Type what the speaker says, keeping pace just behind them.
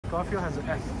Garfield has an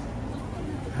F.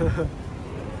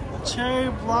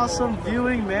 Cherry blossom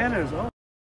viewing manners. Oh.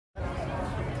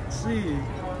 Let's see.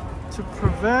 To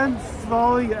prevent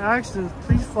following actions,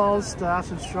 please follow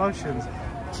staff's instructions.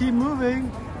 Keep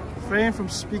moving. Refrain from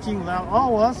speaking loud.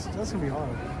 Oh, well, that's gonna be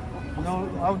hard. No,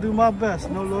 I'll do my best.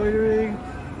 No loitering.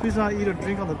 Please not eat or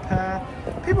drink on the path.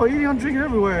 People are eating and drinking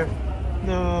everywhere.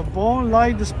 The bone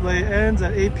light display ends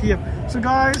at 8 p.m. So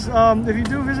guys, if you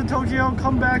do visit Tokyo,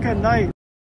 come back at night.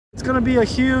 It's gonna be a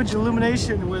huge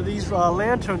illumination where these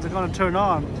lanterns are gonna turn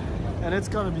on, and it's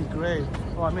gonna be great.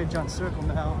 Oh, I made a giant circle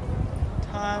now.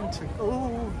 Time to,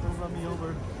 oh, don't run me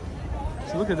over.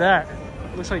 So look at that.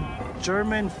 It looks like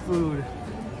German food.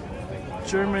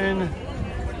 German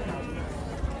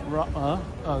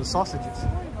sausages.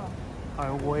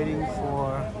 I'm waiting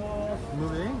for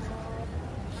moving.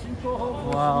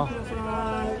 Wow.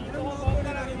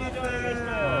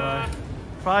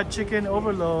 Fried chicken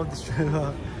overload.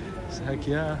 Heck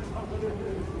yeah.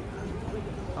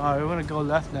 Alright, we're gonna go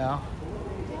left now.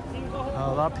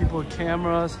 A lot of people with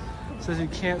cameras. Says you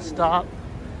can't stop.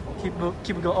 Keep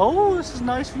it going. Oh, this is a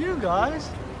nice view, guys.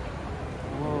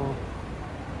 Whoa.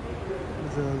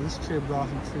 This cherry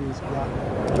blossom tree is black.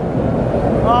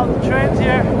 Oh, the train's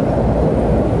here.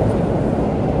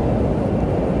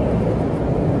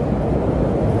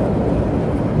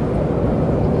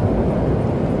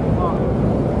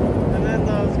 And then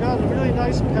it's got a really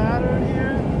nice pattern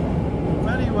here.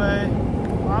 Anyway,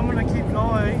 I'm gonna keep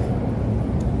going.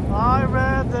 I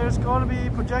read there's going to be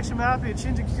projection mapping at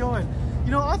Shinjuku-gyoen.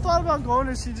 You know, I thought about going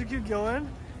to Shinjuku-gyoen, and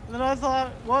then I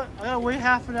thought, what? I gotta wait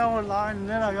half an hour in line, and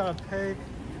then I gotta pay.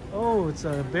 Oh, it's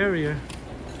a barrier.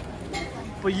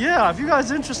 But yeah, if you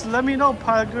guys are interested, let me know,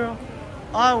 Pilot Girl.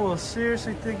 I will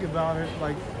seriously think about it.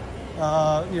 Like,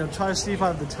 you know, try to see if I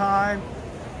have the time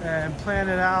and plan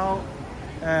it out.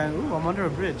 And ooh, I'm under a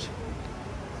bridge.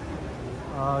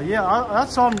 Yeah,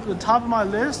 that's on the top of my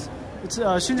list. It's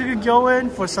Shinjuku-gyoen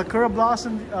for Sakura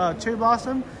Blossom, Cherry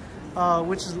Blossom,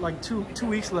 which is like two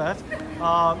weeks left.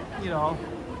 You know,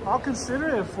 I'll consider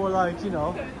it for like, you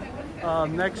know,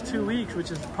 next 2 weeks, which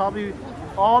is probably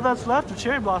all that's left of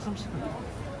cherry blossoms.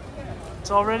 It's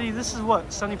already, this is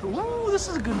what, sunny. Woo, this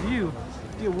is a good view.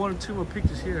 Get one or two more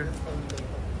pictures here.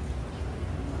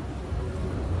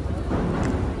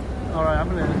 All right, I'm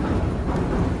gonna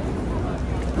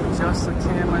adjust the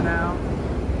camera now.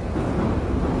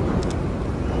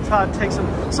 Try to take some.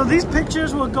 So these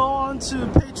pictures will go on to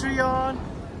Patreon,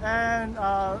 and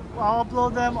I'll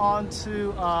upload them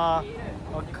onto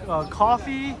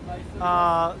Coffee,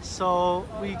 so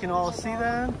we can all see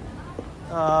them.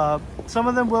 Some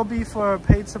of them will be for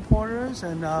paid supporters,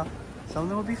 and some of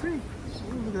them will be free.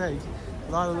 Ooh, look at that. A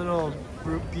lot of little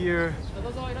beer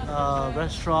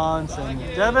restaurants. And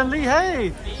Devin Lee,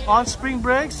 hey, on spring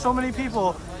break, so many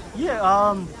people.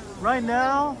 Yeah, right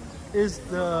now is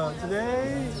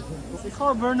today, they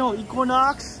call it vernal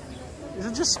equinox. Is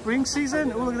it just spring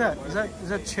season? Oh, look at that. Is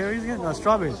that cherries again? No,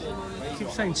 strawberries. I keep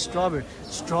saying strawberry.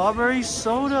 Strawberry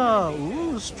soda.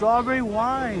 Ooh, strawberry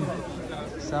wine.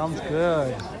 Sounds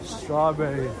good.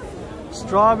 Strawberry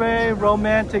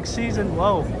romantic season.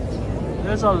 Whoa.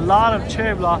 There's a lot of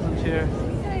cherry blossoms here.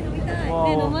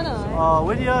 Whoa.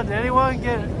 Lydia, did anyone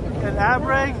get an ad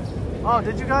break? Oh,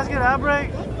 did you guys get ad break?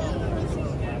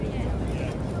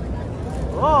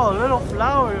 Oh, little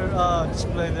flower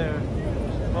display there.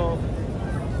 Oh,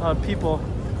 a lot of people.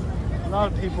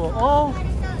 Oh,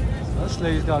 this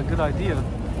lady's got a good idea.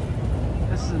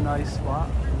 This is a nice spot.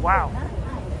 Wow,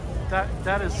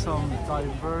 that is some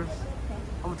diverse.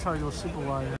 I'm gonna try to go super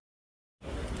wide.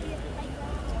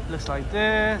 Looks like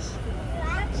this.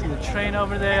 See the train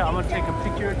over there. I'm gonna take a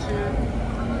picture or two.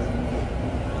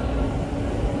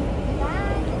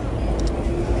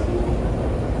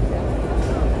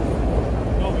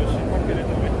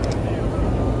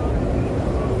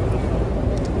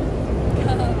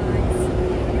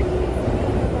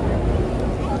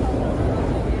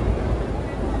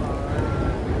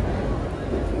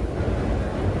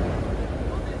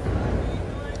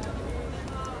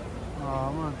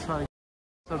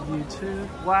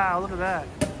 Wow, look at that.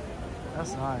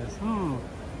 That's nice.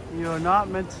 You're not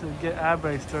meant to get ad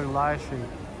breaks during live stream.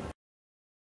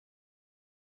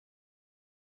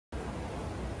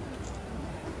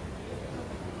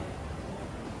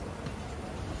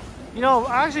 You know,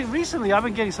 actually recently I've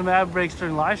been getting some ad breaks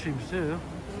during live streams too.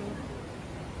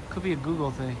 Could be a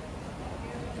Google thing.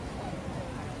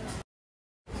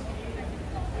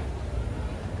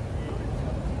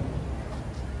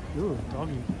 Ooh,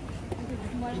 doggy.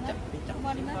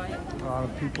 A lot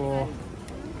of people.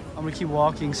 I'm gonna keep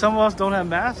walking. Some of us don't have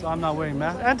masks. I'm not wearing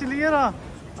masks. Auntie Liana.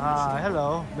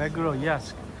 Hello. Meguro,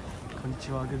 yes.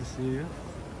 Konnichiwa, good to see you.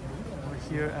 We're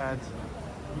here at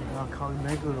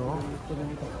Meguro,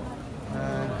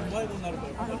 and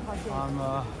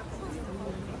I'm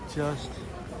just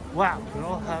wow. We're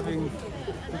all having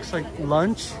looks like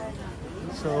lunch.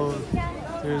 So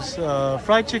there's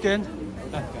fried chicken,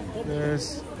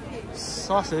 there's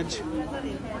sausage,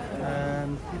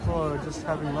 and people are just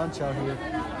having lunch out here.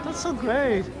 That's so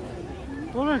great.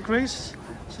 What a great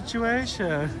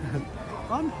situation.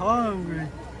 I'm hungry.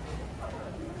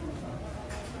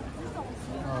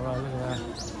 Alright, look at that.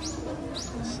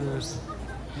 This is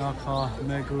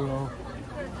Meguro.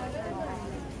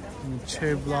 And the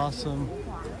cherry blossom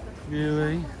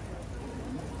viewing.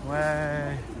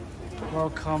 Way.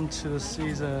 Welcome to the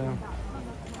season.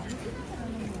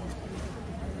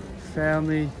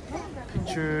 Family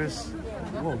pictures.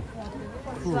 Whoa.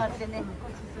 Cool.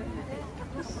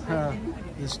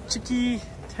 This Chiki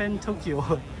 10 Tokyo.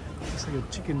 Looks like a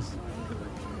chicken.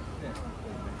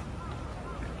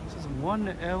 This is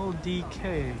 1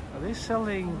 LDK. Are they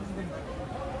selling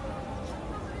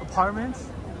apartments?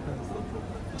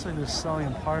 Looks like they're selling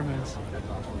apartments.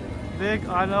 Big,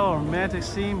 I know, romantic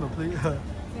scene, but please.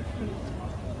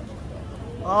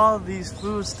 All these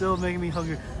foods still make me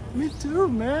hungry. Me too,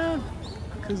 man.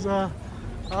 Cause I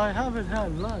haven't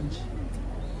had lunch.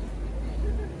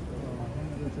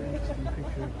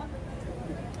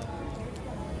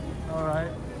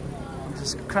 Alright, I'm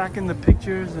just cracking the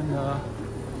pictures and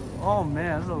oh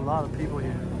man, there's a lot of people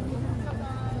here.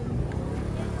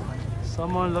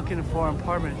 Someone looking for an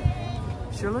apartment.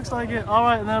 Sure looks like it.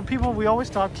 Alright, and then people, we always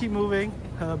stop, keep moving,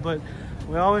 but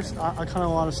we always, I kind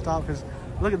of want to stop because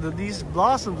look at these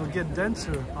blossoms will get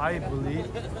denser, I believe.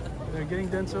 They're getting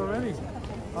denser already.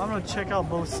 I'm gonna check out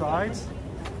both sides.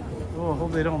 Oh, I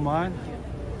hope they don't mind.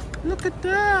 Look at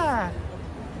that!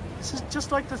 This is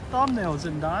just like the thumbnail, is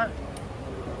it not?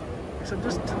 Except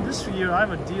this year I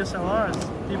have a DSLR,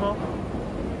 people.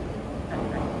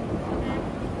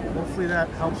 Hopefully that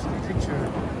helps the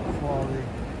picture quality.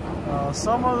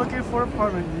 Someone looking for an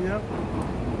apartment, yep.